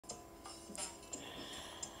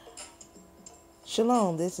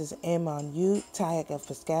Shalom, this is Eman Tayak of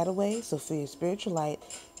Piscataway, Sophia Spiritual Light,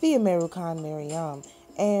 the American Miriam,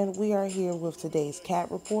 and we are here with today's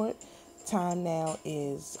cat report. Time now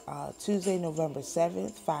is Tuesday, November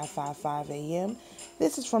 7th, 5:55 a.m.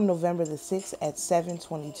 This is from November the 6th at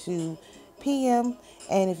 7:22 p.m.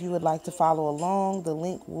 And if you would like to follow along, the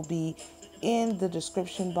link will be in the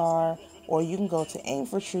description bar, or you can go to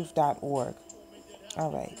aimfortruth.org.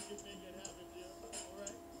 All right.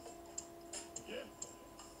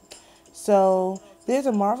 So there's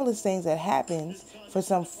a marvelous thing that happens for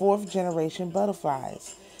some fourth generation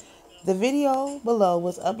butterflies. The video below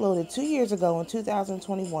was uploaded 2 years ago in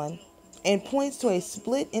 2021 and points to a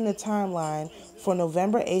split in the timeline for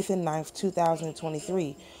November 8th and 9th,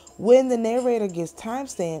 2023. When the narrator gives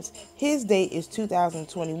timestamps, his date is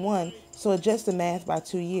 2021, so adjust the math by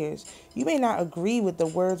 2 years. You may not agree with the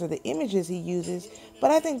words or the images he uses,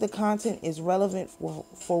 but I think the content is relevant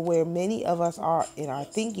for where many of us are in our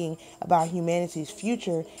thinking about humanity's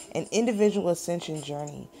future and individual ascension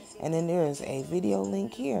journey. And then there is a video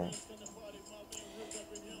link here.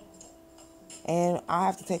 And I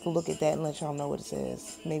have to take a look at that and let y'all know what it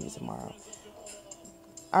says. Maybe tomorrow.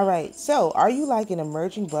 All right. So, are you like an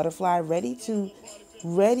emerging butterfly readying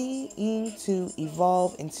to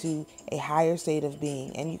evolve into a higher state of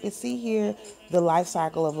being? And you can see here the life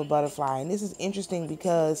cycle of a butterfly. And this is interesting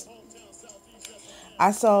because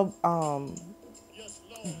I saw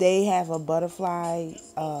they have a butterfly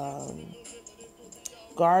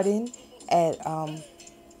garden at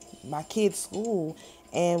my kids' school.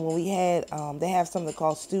 And when we had, they have something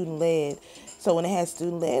called student led. So when they had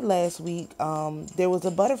student led last week, there was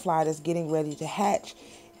a butterfly that's getting ready to hatch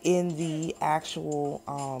in the actual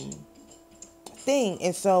thing.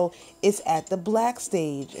 And so it's at the black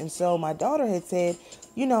stage. And so my daughter had said,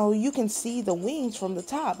 you know, you can see the wings from the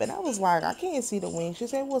top. And I was like, I can't see the wings. She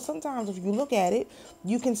said, well, sometimes if you look at it,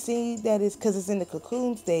 you can see that it's because it's in the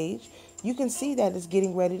cocoon stage. You can see that it's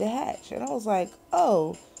getting ready to hatch. And I was like,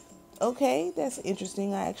 oh, okay, that's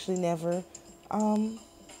interesting. I actually never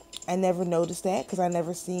noticed that because I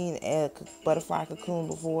never seen a butterfly cocoon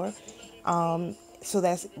before. So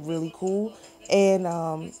that's really cool. And,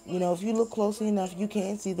 you know, if you look closely enough, you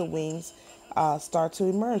can see the wings start to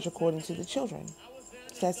emerge according to the children.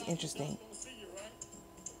 So that's interesting.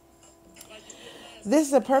 This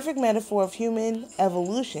is a perfect metaphor of human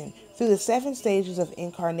evolution through the 7 stages of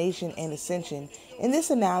incarnation and ascension. In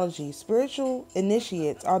this analogy, spiritual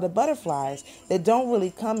initiates are the butterflies that don't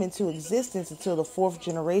really come into existence until the 4th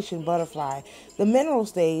generation butterfly. The mineral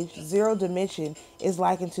stage, 0 dimension, is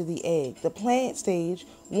likened to the egg. The plant stage,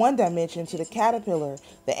 1 dimension, to the caterpillar.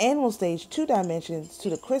 The animal stage, 2 dimensions,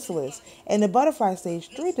 to the chrysalis. And the butterfly stage,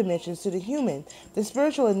 3 dimensions, to the human. The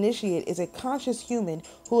spiritual initiate is a conscious human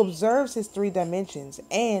who observes his 3 dimensions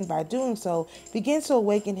and, by doing so, begins to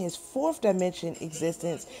awaken his 4th dimension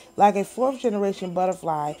existence like a 4th generation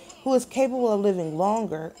butterfly who is capable of living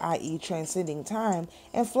longer, i.e. transcending time,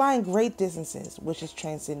 and flying great distances, which is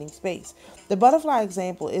transcending space. The butterfly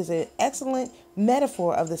example is an excellent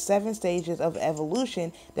metaphor of the 7 stages of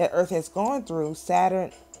evolution that Earth has gone through: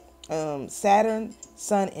 Saturn,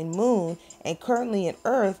 Sun, and Moon, and currently in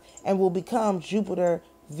Earth, and will become Jupiter,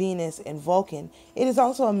 Venus, and Vulcan. It is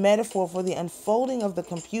also a metaphor for the unfolding of the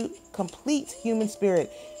complete human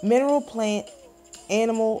spirit: mineral, plant,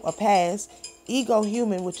 animal, or past; ego,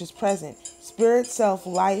 human, which is present; spirit, self,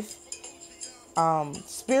 life,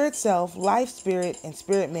 spirit, and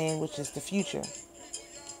spirit man, which is the future.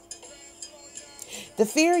 They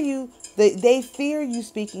fear you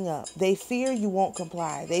speaking up. They fear you won't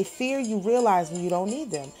comply. They fear you realizing you don't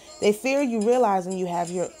need them. They fear you realizing you have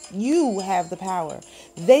the power.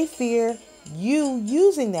 They fear you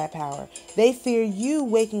using that power. They fear you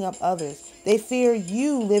waking up others. They fear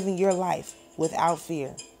you living your life without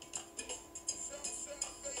fear.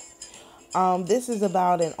 This is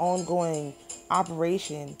about an ongoing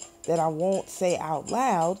operation that I won't say out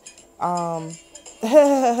loud,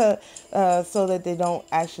 so that they don't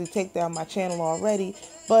actually take down my channel already,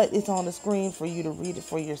 but it's on the screen for you to read it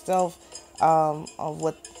for yourself, of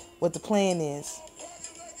what the plan is.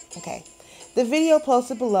 Okay. The video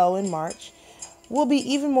posted below in March will be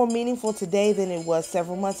even more meaningful today than it was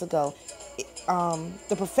several months ago.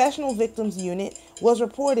 The Professional Victims Unit was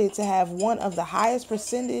reported to have one of the highest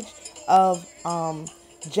percentage of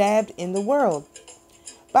jabbed in the world.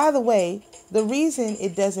 By the way, the reason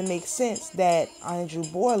it doesn't make sense that Andrew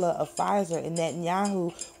Bourla of Pfizer and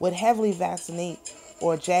Netanyahu would heavily vaccinate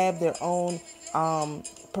or jab their own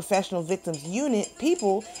Professional Victims Unit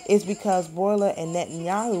people is because Bourla and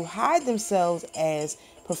Netanyahu hide themselves as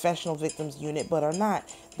Professional Victims Unit but are not.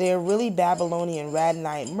 They are really Babylonian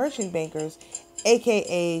Radhanite merchant bankers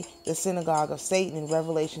aka the synagogue of Satan in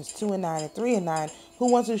Revelations 2 and 9 and 3 and 9,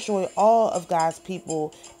 who wants to destroy all of God's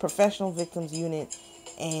people, professional victims unit,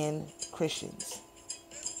 and Christians.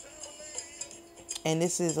 And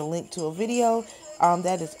this is a link to a video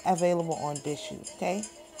that is available on BitChute. Okay.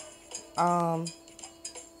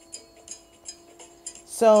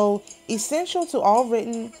 So, essential to all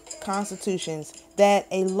written constitutions that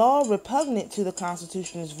a law repugnant to the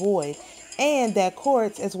Constitution is void, and that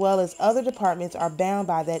courts as well as other departments are bound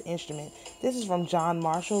by that instrument. This is from John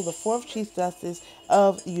Marshall, the 4th Chief Justice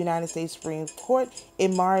of the United States Supreme Court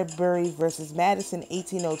in Marbury versus Madison,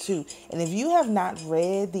 1802. And if you have not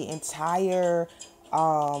read the entire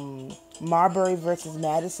Marbury versus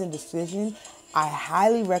Madison decision, I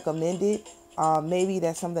highly recommend it. Maybe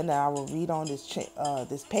that's something that I will read on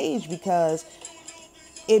this page, because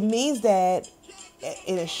it means that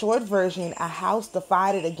in a short version, a house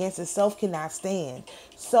divided against itself cannot stand.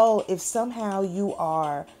 So if somehow you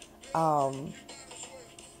are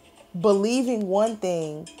believing one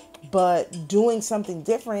thing but doing something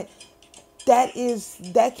different, that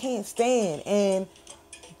can't stand. And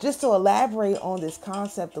just to elaborate on this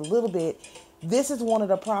concept a little bit, this is one of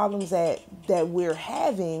the problems that we're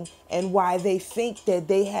having, and why they think that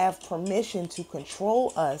they have permission to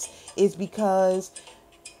control us is because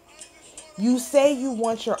you say you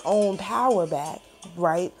want your own power back,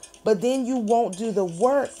 right? But then you won't do the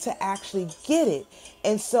work to actually get it.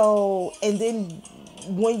 And then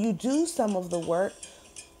when you do some of the work,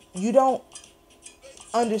 you don't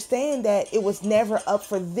understand that it was never up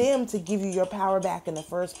for them to give you your power back in the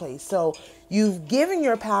first place. So you've given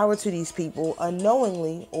your power to these people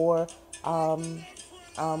unknowingly or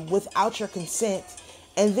without your consent,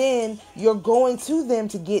 and then you're going to them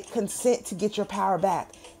to get consent to get your power back.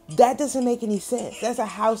 That doesn't make any sense. That's a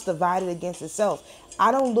house divided against itself.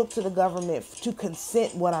 I don't look to the government to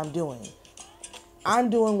consent what I'm doing. I'm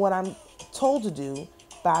doing what I'm told to do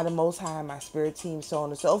by the Most High, my spirit team, so on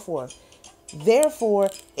and so forth. Therefore,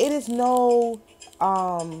 it is no,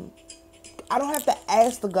 I don't have to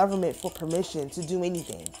ask the government for permission to do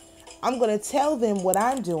anything. I'm going to tell them what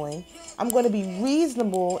I'm doing. I'm going to be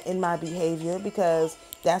reasonable in my behavior because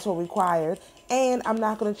that's what required. And I'm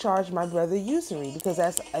not going to charge my brother usury because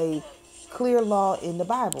that's a clear law in the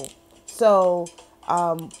Bible. So,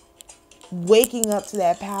 waking up to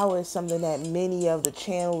that power is something that many of the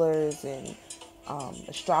channelers and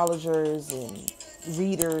astrologers and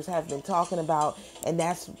readers have been talking about, and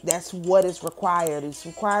that's what is required. It's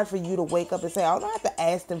required for you to wake up and say, I don't have to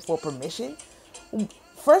ask them for permission.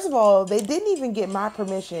 First of all, they didn't even get my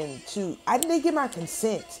permission I didn't get my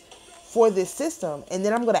consent for this system, and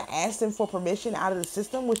then I'm going to ask them for permission out of the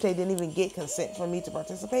system, which they didn't even get consent for me to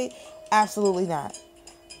participate? Absolutely not.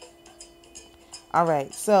 All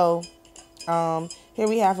right, so here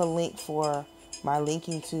we have a link for my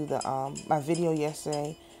linking to the my video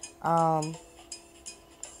yesterday.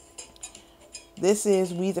 This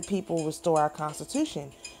is We the People Restore Our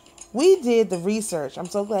Constitution. We did the research. I'm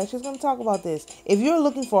so glad she's going to talk about this. If you're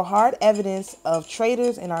looking for hard evidence of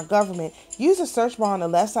traitors in our government, use the search bar on the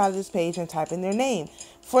left side of this page and type in their name.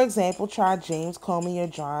 For example, try James Comey or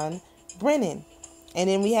John Brennan. And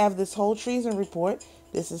then we have this whole treason report.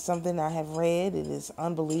 This is something I have read. It is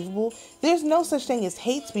unbelievable. There's no such thing as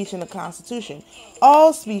hate speech in the Constitution.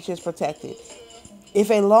 All speech is protected. If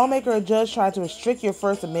a lawmaker or judge tries to restrict your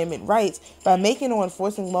First Amendment rights by making or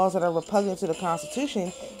enforcing laws that are repugnant to the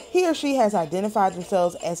Constitution, he or she has identified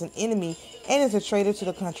themselves as an enemy and is a traitor to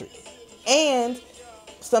the country. And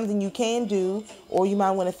something you can do, or you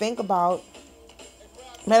might want to think about.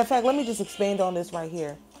 Matter of fact, let me just expand on this right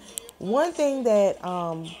here. One thing that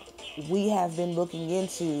we have been looking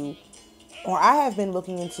into, or I have been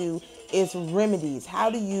looking into, is remedies. How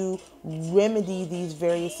do you remedy these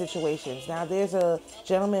various situations? Now, there's a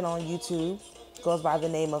gentleman on YouTube, goes by the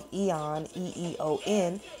name of Eon,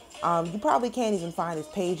 E-E-O-N. You probably can't even find his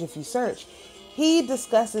page if you search. He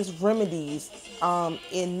discusses remedies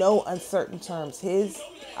in no uncertain terms. His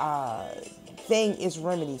thing is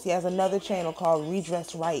remedies. He has another channel called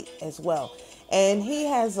Redress Right as well. And he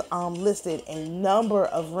has listed a number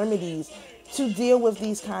of remedies to deal with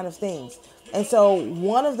these kind of things. And so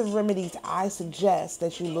one of the remedies I suggest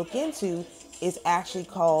that you look into is actually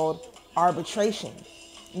called arbitration.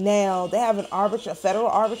 Now, they have a Federal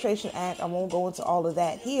Arbitration Act. I won't go into all of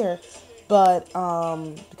that here, but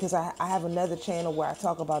because I have another channel where I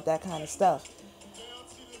talk about that kind of stuff.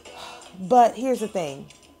 But here's the thing.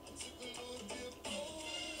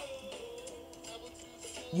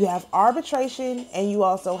 You have arbitration and you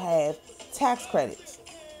also have tax credits.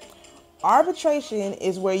 Arbitration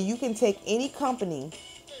is where you can take any company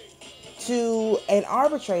to an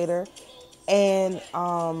arbitrator and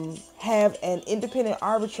have an independent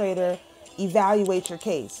arbitrator evaluate your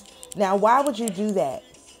case. Now, why would you do that?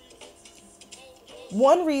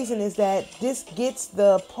 One reason is that this gets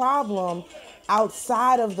the problem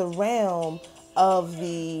outside of the realm of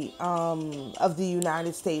the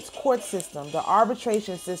United States court system. The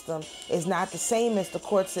arbitration system is not the same as the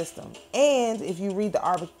court system. And if you read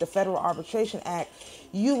the Federal Arbitration Act,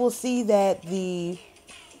 you will see that the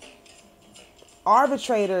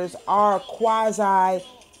arbitrators are quasi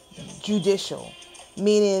judicial,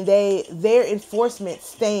 meaning their enforcement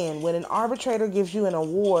stand. When an arbitrator gives you an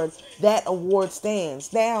award, that award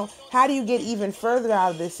stands. Now, how do you get even further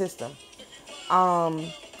out of this system?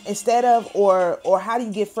 Instead of, or how do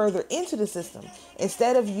you get further into the system?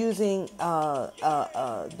 Instead of using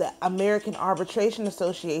the American Arbitration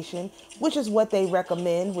Association, which is what they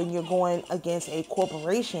recommend when you're going against a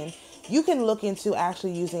corporation, you can look into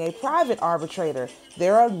actually using a private arbitrator.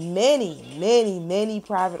 There are many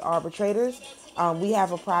private arbitrators. We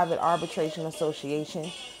have a private arbitration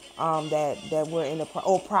association that we're in,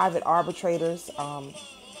 private arbitrators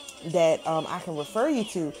that I can refer you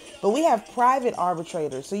to. But we have private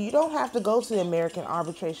arbitrators, so you don't have to go to the American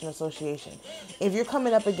Arbitration Association. If you're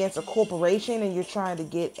coming up against a corporation and you're trying to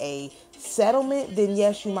get a settlement, then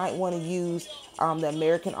yes, you might want to use the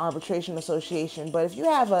American Arbitration Association. But if you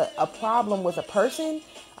have a problem with a person,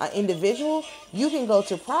 an individual, you can go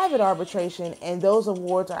to private arbitration, and those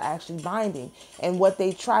awards are actually binding. And what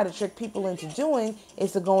they try to trick people into doing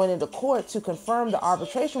is to going into court to confirm the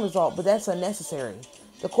arbitration result, but that's unnecessary.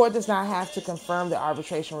 The court does not have to confirm the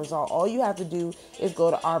arbitration result. All you have to do is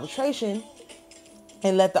go to arbitration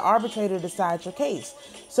and let the arbitrator decide your case.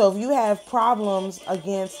 So if you have problems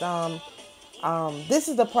against, this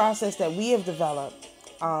is the process that we have developed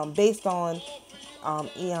based on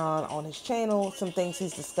Eon on his channel, some things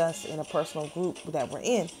he's discussed in a personal group that we're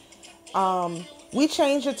in. We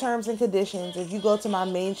change the terms and conditions. If you go to my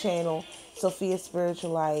main channel, Sophia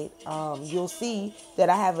Spiritual Light, you'll see that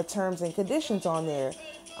I have a terms and conditions on there.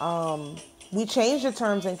 We changed the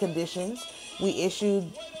terms and conditions. We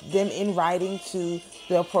issued them in writing to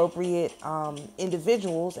the appropriate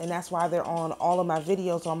individuals, and that's why they're on all of my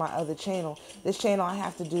videos on my other channel. This channel I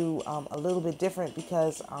have to do a little bit different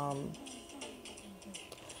because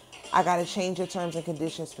I got to change the terms and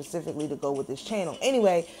conditions specifically to go with this channel.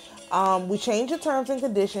 Anyway, we change the terms and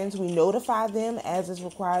conditions. We notify them as is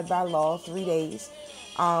required by law, 3 days.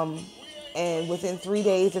 And within 3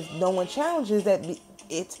 days, if no one challenges that,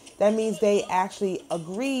 that means they actually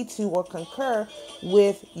agree to or concur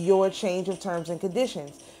with your change of terms and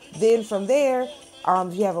conditions. Then from there,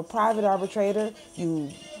 if you have a private arbitrator, you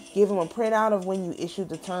give them a printout of when you issued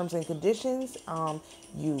the terms and conditions. And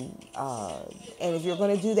if you're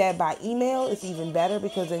going to do that by email, it's even better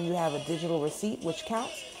because then you have a digital receipt, which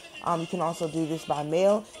counts. You can also do this by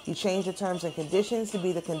mail. You change the terms and conditions to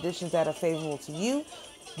be the conditions that are favorable to you.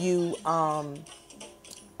 You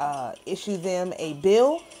issue them a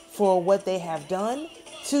bill for what they have done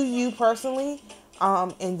to you personally.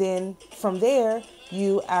 And then from there,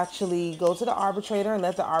 you actually go to the arbitrator and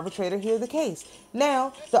let the arbitrator hear the case.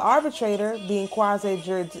 Now, the arbitrator, being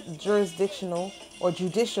quasi-jurisdictional or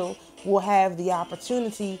judicial, will have the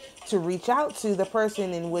opportunity to reach out to the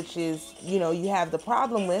person in which is, you have the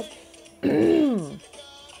problem with.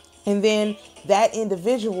 And then that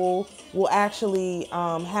individual will actually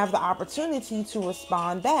have the opportunity to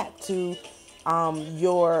respond back to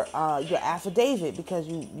your affidavit, because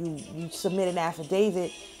you submit an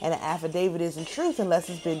affidavit, and an affidavit isn't truth unless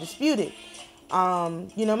it's been disputed.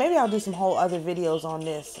 Maybe I'll do some whole other videos on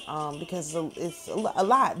this because it's a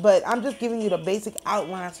lot, but I'm just giving you the basic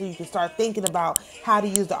outline so you can start thinking about how to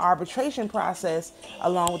use the arbitration process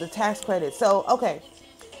along with the tax credit. So, okay.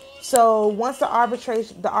 So once the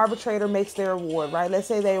arbitrator makes their award, right? Let's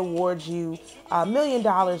say they award you $1 million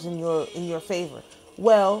in your favor.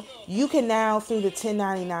 Well, you can now, through the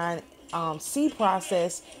 1099-C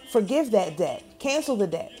process, forgive that debt, cancel the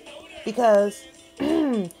debt, because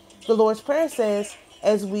the Lord's Prayer says,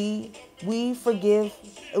 as we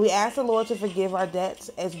ask the Lord to forgive our debts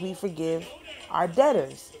as we forgive our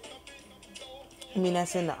debtors.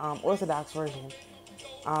 That's in the Orthodox version.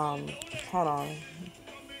 Hold on.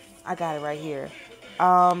 I got it right here.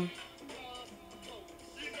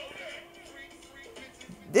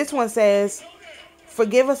 This one says,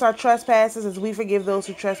 forgive us our trespasses as we forgive those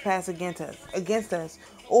who trespass against us.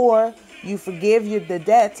 Or you forgive the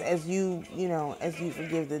debts as you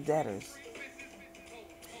forgive the debtors.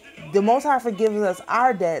 The Most High forgives us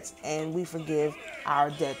our debts and we forgive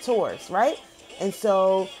our debtors, right? And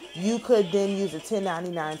so you could then use the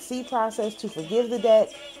 1099-C process to forgive the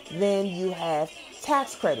debt. Then you have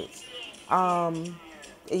tax credits. And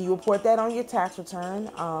you report that on your tax return.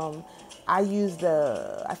 I use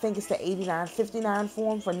I think it's the 8959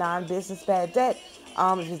 form for non-business bad debt.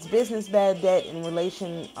 If it's business bad debt in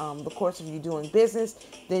relation, the course of you doing business,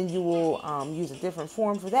 then you will use a different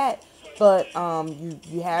form for that. But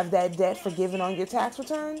you have that debt forgiven on your tax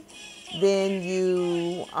return, then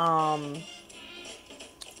you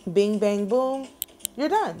bing, bang, boom, you're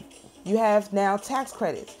done. You have now tax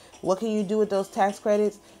credits. What can you do with those tax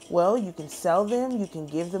credits? Well, you can sell them, you can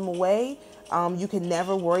give them away. You can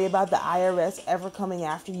never worry about the IRS ever coming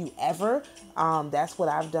after you ever. That's what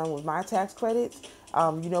I've done with my tax credits.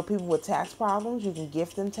 People with tax problems, you can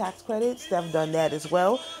gift them tax credits. I've done that as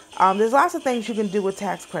well. There's lots of things you can do with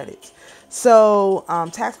tax credits. So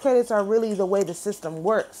tax credits are really the way the system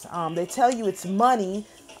works. They tell you it's money.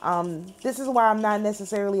 This is why I'm not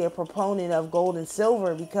necessarily a proponent of gold and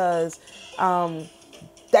silver, because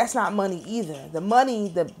that's not money either. The money,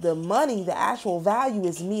 the actual value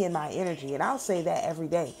is me and my energy. And I'll say that every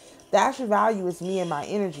day. The actual value is me and my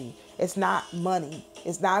energy. It's not money.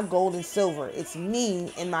 It's not gold and silver. It's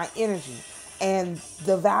me and my energy. And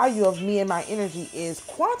the value of me and my energy is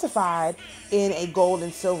quantified in a gold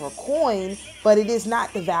and silver coin, but it is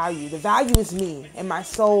not the value. The value is me and my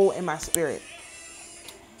soul and my spirit.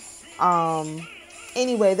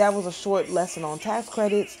 Anyway, that was a short lesson on tax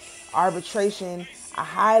credits, arbitration. I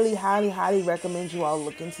highly, highly, highly recommend you all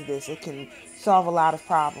look into this. It can solve a lot of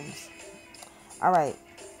problems. All right.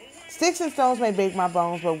 Sticks and stones may break my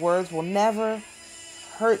bones, but words will never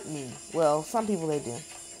hurt me. Well, some people they do.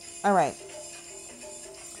 All right.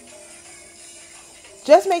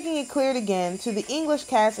 Just making it clear again to the English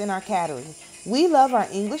cats in our cattery. We love our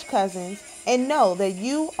English cousins and know that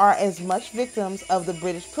you are as much victims of the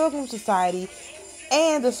British Pilgrim Society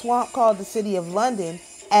and the swamp called the City of London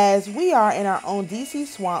as we are in our own DC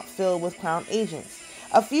swamp filled with crown agents.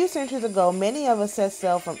 A few centuries ago, many of us set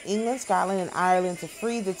sail from England, Scotland, and Ireland to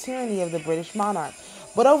free the tyranny of the British monarch.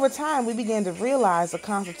 But over time, we began to realize the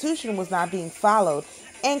Constitution was not being followed,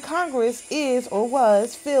 and Congress is or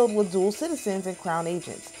was filled with dual citizens and crown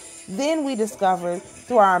agents. Then we discovered,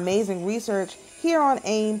 through our amazing research here on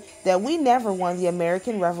AIM, that we never won the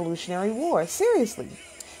American Revolutionary War. Seriously.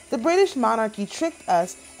 The British monarchy tricked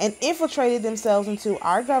us and infiltrated themselves into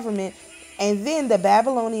our government, and then the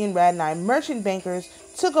Babylonian Radnai merchant bankers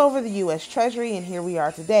took over the U.S. Treasury, and here we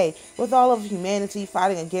are today, with all of humanity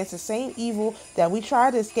fighting against the same evil that we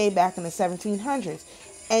tried to escape back in the 1700s,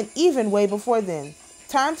 and even way before then.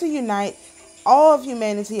 Time to unite all of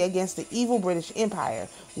humanity against the evil British Empire,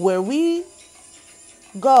 where we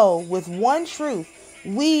go with one truth.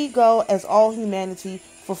 We go as all humanity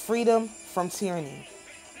for freedom from tyranny.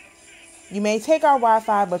 You may take our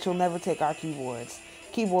Wi-Fi, but you'll never take our keyboards.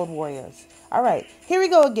 Keyboard warriors. All right, here we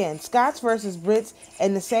go again. Scots versus Brits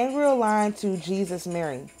and the Sangreal line to Jesus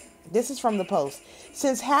Mary. This is from the Post.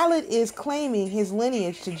 Since Hallett is claiming his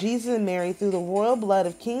lineage to Jesus and Mary through the royal blood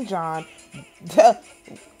of King John,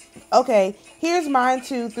 okay, here's mine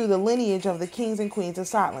too through the lineage of the kings and queens of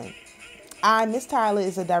Scotland. I, Miss Tyler,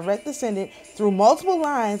 is a direct descendant through multiple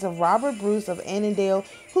lines of Robert Bruce of Annandale,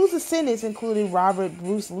 whose descendants included Robert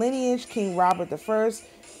Bruce lineage, King Robert I,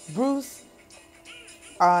 Bruce,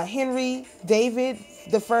 Henry, David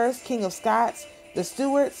I, King of Scots, the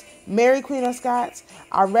Stuarts, Mary, Queen of Scots.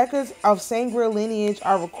 Our records of Sangreal lineage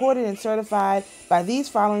are recorded and certified by these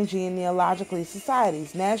following genealogical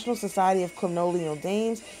societies: National Society of Colonial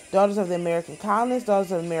Dames, Daughters of the American Colonists,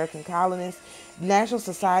 Daughters of the American Colonists, National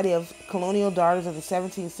Society of Colonial Daughters of the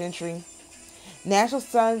 17th Century, National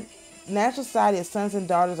Society of Sons and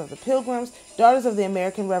Daughters of the Pilgrims, Daughters of the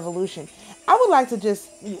American Revolution. I would like to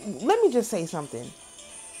let me just say something.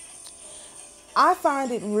 I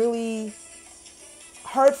find it really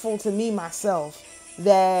hurtful to me myself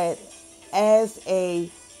that as a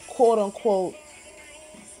quote-unquote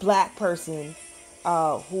black person,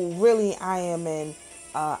 who really I am an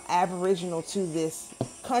aboriginal to this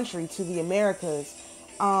country, to the Americas,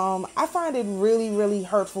 I find it really, really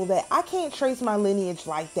hurtful that I can't trace my lineage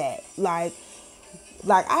like that. Like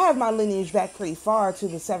I have my lineage back pretty far to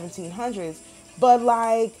the 1700s, but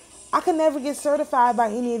I could never get certified by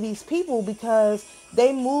any of these people because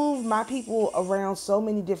they moved my people around so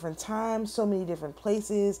many different times, so many different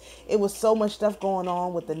places. It was so much stuff going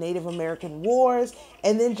on with the Native American wars.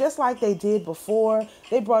 And then just like they did before,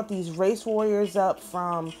 they brought these race warriors up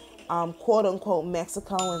from quote unquote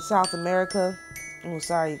Mexico and South America. Oh,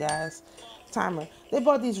 sorry, you guys. Timer. They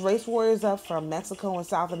brought these race warriors up from Mexico and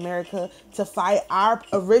South America to fight our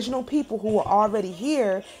original people who were already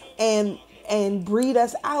here. And and breed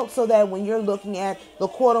us out so that when you're looking at the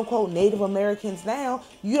quote unquote Native Americans now,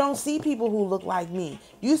 you don't see people who look like me.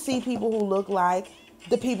 You see people who look like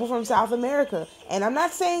the people from South America. And I'm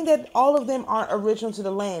not saying that all of them aren't original to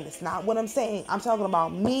the land. It's not what I'm saying. I'm talking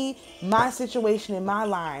about me, my situation in my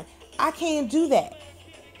line. I can't do that.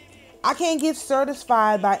 I can't get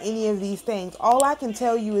certified by any of these things. All I can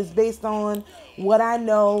tell you is based on what I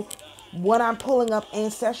know, what I'm pulling up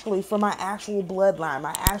ancestrally from my actual bloodline,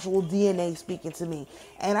 my actual DNA speaking to me.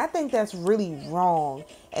 And I think that's really wrong.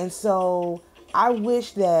 And so I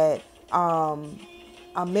wish that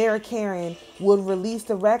American would release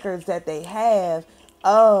the records that they have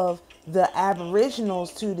of the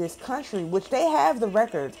aboriginals to this country, which they have the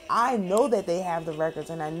records. I know that they have the records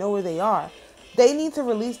and I know where they are. They need to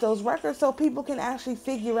release those records so people can actually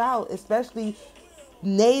figure out, especially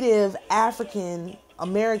Native African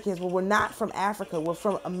Americans. Well, we're not from Africa, we're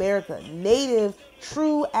from America. Native,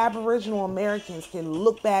 true Aboriginal Americans can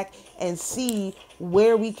look back and see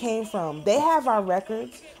where we came from. They have our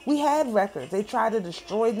records. We had records. They tried to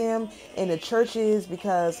destroy them in the churches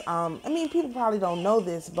because, people probably don't know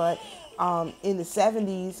this, but in the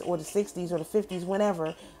 70s or the 60s or the 50s,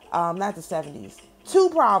 whenever, not the 70s, two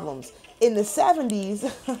problems. In the 70s,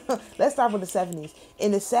 let's start with the 70s.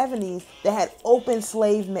 In the 70s, they had open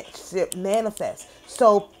slave manifests.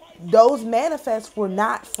 So those manifests were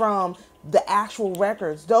not from the actual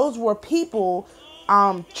records. Those were people,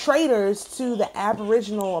 traders to the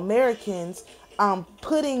Aboriginal Americans,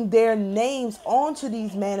 putting their names onto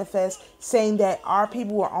these manifests saying that our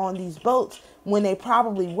people were on these boats when they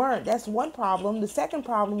probably weren't. That's one problem. The second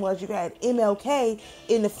problem was you had MLK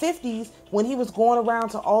in the 50s when he was going around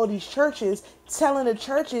to all these churches telling the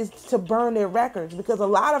churches to burn their records, because a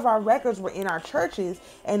lot of our records were in our churches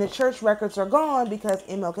and the church records are gone because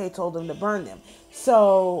MLK told them to burn them.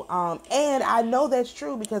 So, and I know that's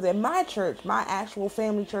true because in my church, my actual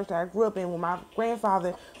family church that I grew up in, when my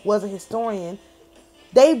grandfather was a historian,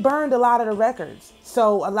 they burned a lot of the records.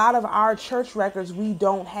 So a lot of our church records we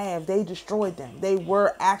don't have. They destroyed them. They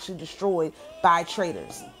were actually destroyed by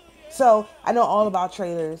traitors. So I know all about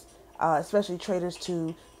traitors, especially traitors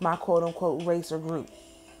to my quote unquote race or group.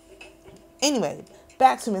 Anyway,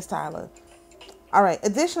 back to Miss Tyler. All right.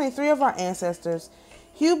 Additionally, 3 of our ancestors,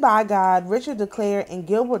 Hugh Bygod, Richard de Clare, and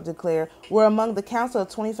Gilbert de Clare, were among the Council of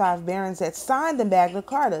 25 Barons that signed the Magna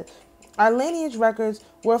Carta. Our lineage records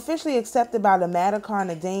were officially accepted by the Magna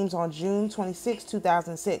Carta Dames on June 26,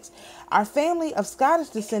 2006. Our family of Scottish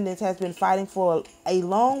descendants has been fighting for a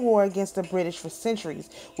long war against the British for centuries.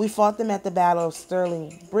 We fought them at the Battle of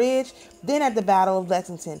Stirling Bridge, then at the Battle of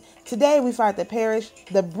Lexington. Today we fight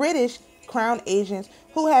the British crown agents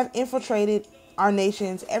who have infiltrated our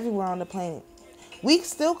nations everywhere on the planet. We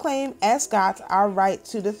still claim, as Scots, our right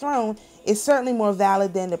to the throne is certainly more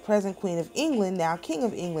valid than the present Queen of England, now King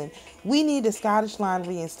of England. We need the Scottish line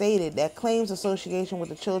reinstated that claims association with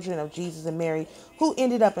the children of Jesus and Mary, who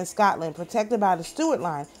ended up in Scotland, protected by the Stuart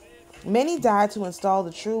line. Many died to install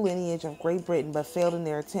the true lineage of Great Britain, but failed in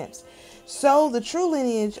their attempts. So the true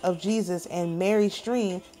lineage of Jesus and Mary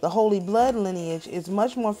Stream, the Holy Blood lineage, is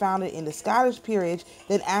much more founded in the Scottish peerage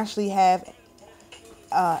that actually have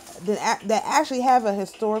a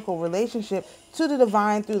historical relationship to the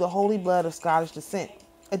divine through the holy blood of Scottish descent.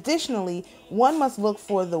 Additionally, one must look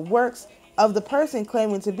for the works of the person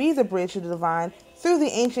claiming to be the bridge to the divine through the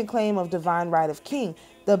ancient claim of divine right of king.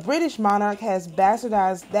 The British monarch has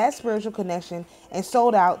bastardized that spiritual connection and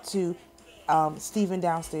sold out to Stephen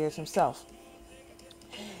Downstairs himself.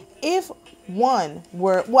 If one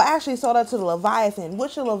were, actually sold out to the Leviathan,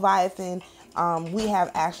 which the Leviathan we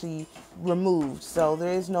have actually removed. So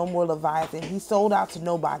there is no more Leviathan. He sold out to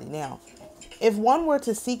nobody now. If one were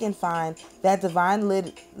to seek and find that divine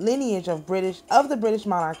lineage of the British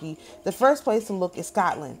monarchy, the first place to look is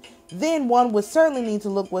Scotland. Then one would certainly need to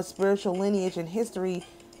look what spiritual lineage and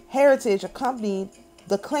heritage accompanied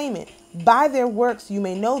the claimant. By their works you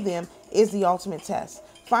may know them is the ultimate test.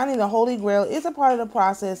 Finding the Holy Grail is a part of the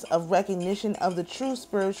process of recognition of the true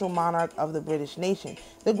spiritual monarch of the British nation.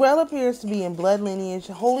 The Grail appears to be in blood lineage,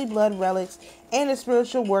 holy blood relics, and the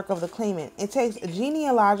spiritual work of the claimant. It takes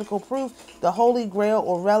genealogical proof, the Holy Grail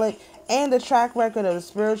or relic, and the track record of the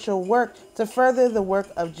spiritual work to further the work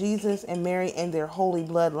of Jesus and Mary and their holy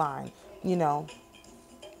bloodline. You know,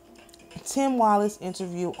 Tim Wallace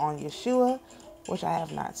interview on Yeshua, which I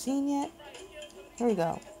have not seen yet. Here we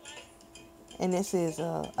go. And this is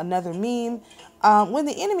another meme. When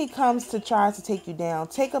the enemy comes to try to take you down,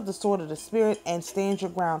 take up the sword of the Spirit and stand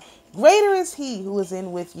your ground. Greater is he who is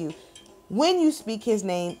in with you. When you speak his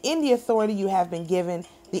name in the authority you have been given,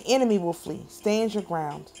 the enemy will flee. Stand your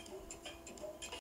ground.